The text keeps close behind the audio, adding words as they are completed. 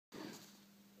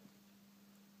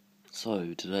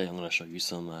So today I'm going to show you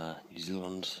some New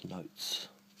Zealand notes,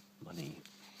 money,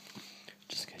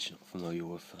 just in case you're not familiar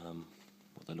with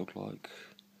what they look like,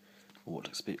 or what to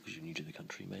expect because you're new to the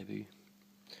country maybe.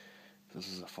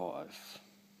 This is a $5.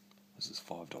 This is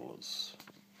 $5.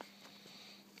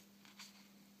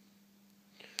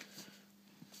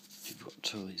 If you've got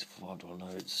two of these $5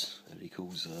 notes, it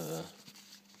equals a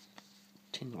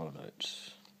 $10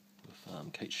 note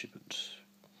with Kate Shepherd.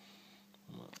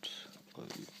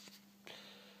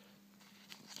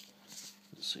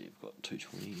 So you've got two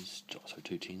 20s, so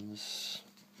two 10s,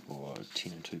 or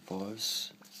 10 and two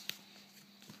 5s.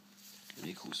 It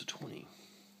equals a 20.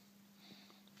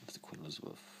 That's the Queen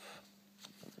Elizabeth.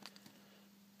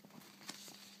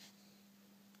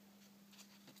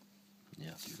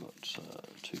 Now if you've got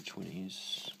two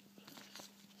 20s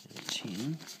and a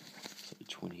 10, so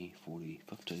 20, 40,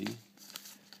 50,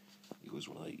 equals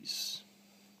one of these.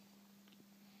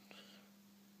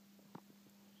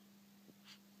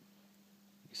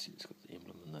 You see it's got the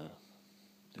emblem in there.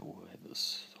 They all have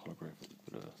this holographic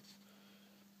bit of.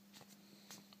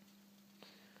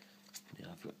 Now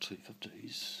I've got two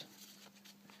 50s.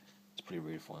 It's pretty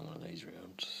rare to find one of these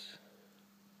around.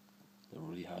 They're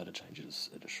really hard to change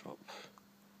at a shop.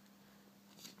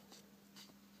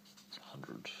 It's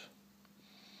 100.